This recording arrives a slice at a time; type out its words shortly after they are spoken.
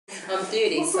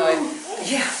9:30. So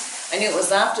yeah, I knew it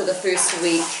was after the first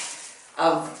week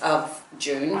of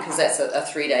June, because that's a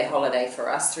 3-day holiday for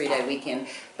us, 3-day weekend.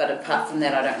 But apart from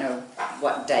that, I don't know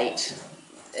what date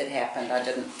it happened. I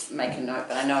didn't make a note,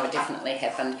 but I know it definitely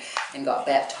happened, and got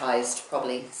baptized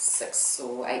probably 6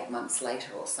 or 8 months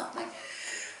later or something.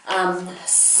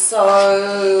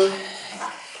 So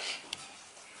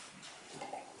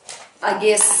I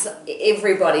guess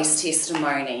everybody's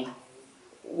testimony,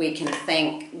 we can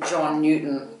thank John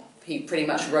Newton. He pretty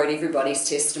much wrote everybody's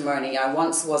testimony. I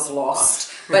once was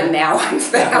lost, but now I'm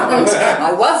found.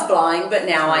 I was blind, but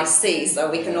now I see. So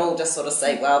we can all just sort of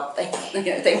say, well,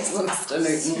 thanks to Mr.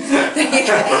 Newton.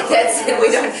 That's it.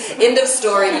 We don't, end of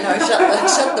story,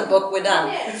 shut the book, we're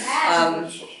done.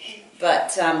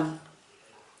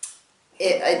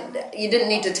 You didn't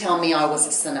need to tell me I was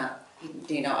a sinner.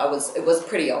 It was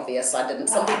pretty obvious I didn't.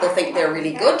 Some people think they're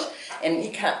really good, and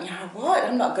you can't, what?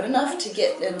 I'm not good enough to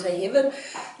get into heaven,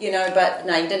 but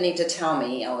no, you didn't need to tell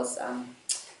me. I was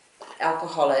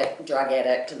alcoholic, drug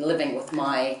addict, and living with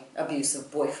my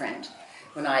abusive boyfriend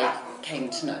when I came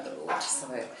to know the Lord. So,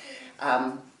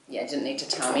 didn't need to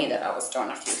tell me that I was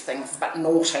doing a few things, but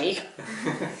naughty.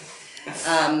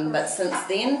 But since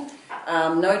then,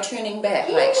 no turning back.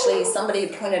 Somebody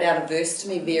pointed out a verse to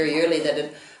me very early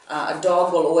that a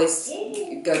dog will always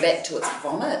go back to its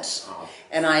vomit.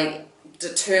 And I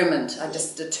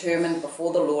just determined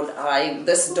before the Lord,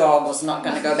 this dog was not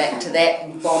going to go back to that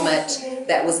vomit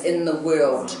that was in the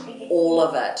world, all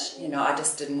of it. I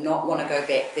just did not want to go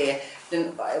back there.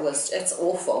 It's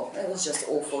awful. It was just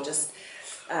awful. Just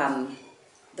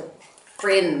the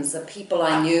friends, the people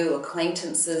I knew,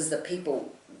 acquaintances, the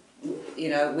people,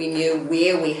 we knew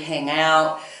where we hang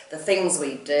out, the things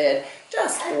we did,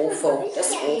 just awful,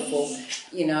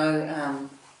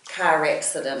 car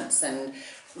accidents, and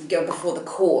go before the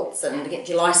courts and get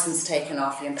your license taken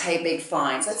off you and pay big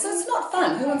fines. It's not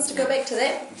fun. Who wants to go back to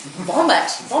that? Vomit.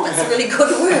 Vomit's a really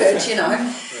good word,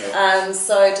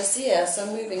 So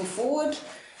moving forward,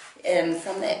 and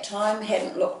from that time,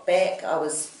 hadn't looked back. I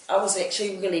was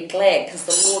actually really glad, because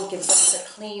the Lord gives us a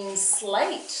clean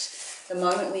slate. The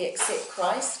moment we accept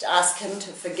Christ, ask Him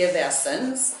to forgive our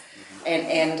sins,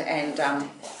 and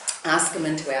ask Him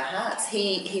into our hearts,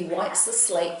 He wipes the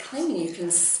slate clean. You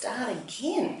can start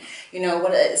again.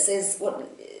 What it says, what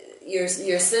your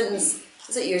sins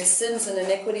and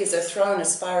iniquities are thrown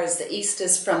as far as the east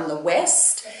is from the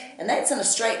west, and that's in a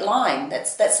straight line.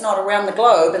 That's not around the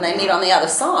globe and they meet on the other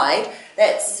side.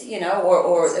 That's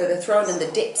or they're thrown in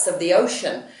the depths of the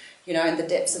ocean, in the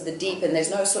depths of the deep, and there's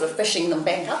no sort of fishing them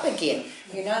back up again.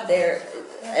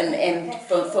 And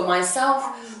for myself,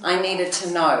 I needed to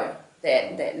know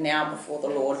that now before the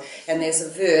Lord. And there's a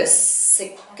verse,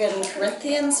 2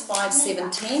 Corinthians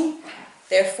 5:17.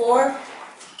 Therefore,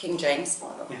 King James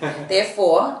Bible.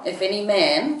 Therefore, if any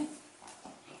man,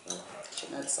 I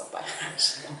should know this off by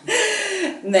heart.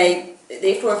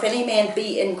 Therefore, if any man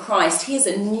be in Christ, he is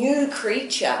a new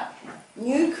creature.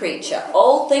 New creature.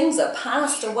 Old things are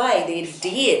passed away. They're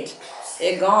dead.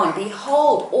 They're gone.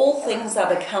 Behold, all things are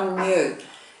become new.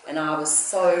 And I was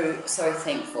so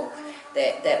thankful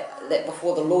that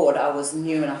before the Lord I was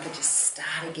new, and I could just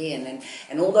start again.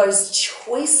 And all those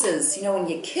choices, when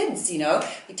you're kids,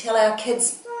 we tell our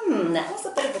kids, that was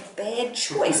a bit of a bad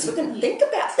choice. We can think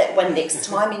about that one next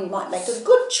time, and you might make a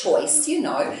good choice. You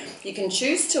can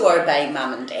choose to obey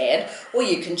mum and dad, or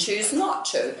you can choose not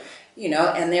to.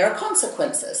 And there are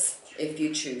consequences if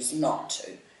you choose not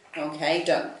to. Okay,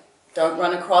 don't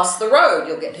run across the road.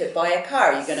 You'll get hit by a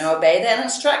car. You're going to obey that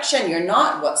instruction. You're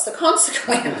not. What's the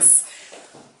consequence?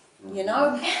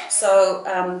 So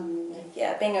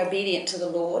being obedient to the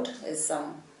Lord is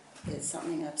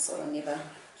something I've sort of never,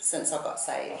 since I got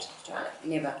saved,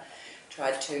 never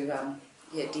tried to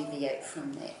deviate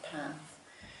from that path.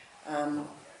 I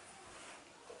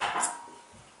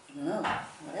don't know,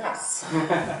 what else?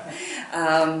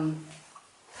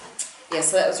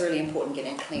 So that was really important,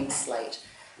 getting a clean slate.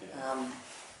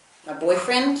 My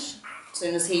boyfriend, as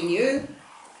soon as he knew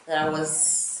that I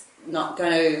was not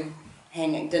going to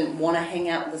didn't want to hang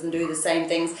out with us and do the same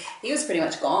things, he was pretty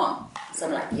much gone. So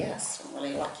I'm like, yes, I don't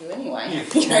really like you anyway.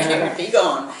 He would be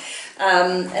gone.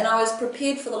 And I was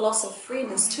prepared for the loss of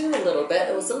friends too a little bit.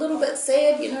 It was a little bit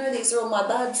sad, these are all my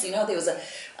buds, there was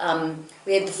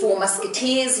we had the 4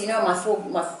 musketeers, my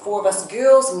four of us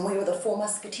girls, and we were the 4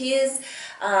 musketeers.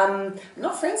 I'm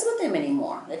not friends with them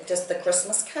anymore. It's just the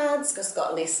Christmas cards just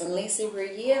got less and less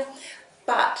every year.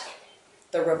 But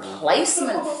the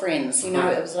replacement friends, it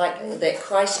was like that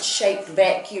Christ-shaped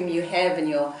vacuum you have in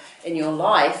your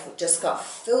life just got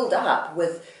filled up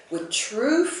with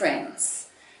true friends,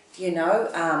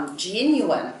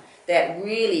 genuine, that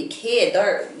really cared.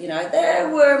 They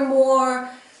were more,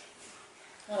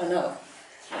 I don't know,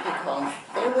 what do you call them?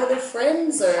 They were their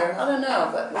friends, or I don't know,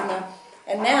 but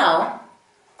and now,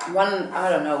 I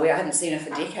don't know, I haven't seen her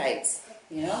for decades,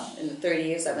 in the 30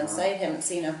 years I've been saved, haven't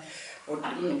seen her or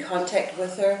been in contact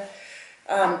with her.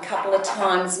 A couple of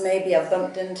times maybe I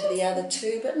bumped into the other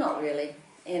two, but not really.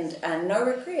 And no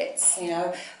regrets,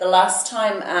 The last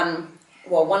time,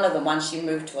 one of them, once she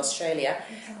moved to Australia,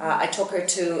 I took her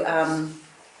to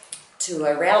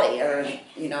a rally, or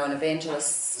an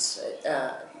evangelist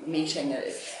meeting,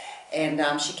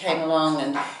 and she came along,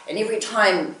 and every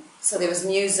time, so there was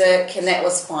music, and that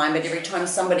was fine, but every time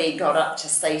somebody got up to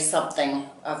say something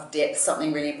of depth,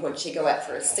 something really important, she'd go out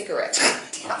for a cigarette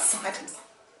outside.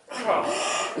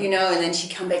 And then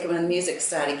she'd come back when the music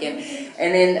started again.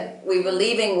 And then we were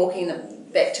leaving, walking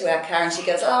back to our car, and she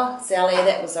goes, "Oh, Sally,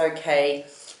 that was okay,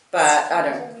 but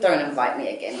don't invite me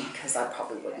again, because I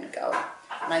probably wouldn't go."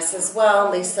 And I says, "Well,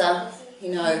 Lisa,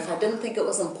 if I didn't think it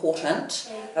was important,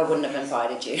 I wouldn't have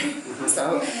invited you."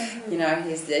 So,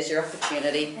 there's your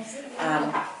opportunity.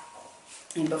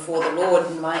 And before the Lord,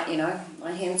 my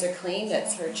hands are clean.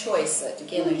 That's her choice.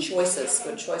 Again, her choices,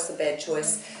 good choice or bad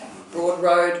choice, broad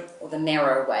road or the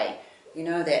narrow way.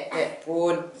 That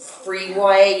broad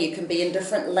freeway, you can be in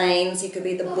different lanes. You could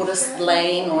be the Buddhist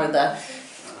lane, or the,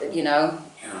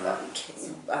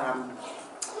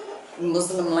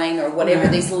 Muslim lane, or whatever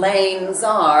these lanes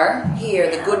are here,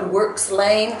 the good works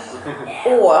lane,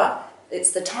 or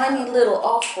it's the tiny little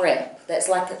off-ramp that's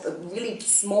like a really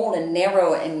small and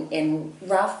narrow and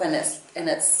rough, and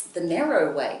it's the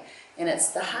narrow way, and it's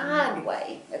the hard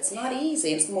way. It's not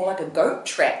easy. It's more like a goat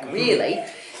track, really,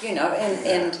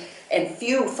 and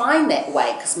few find that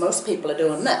way, because most people are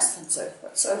doing this, and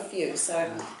so few. So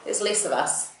there's less of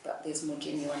us, but there's more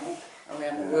genuine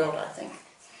around the world, I think.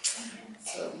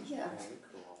 So, yeah.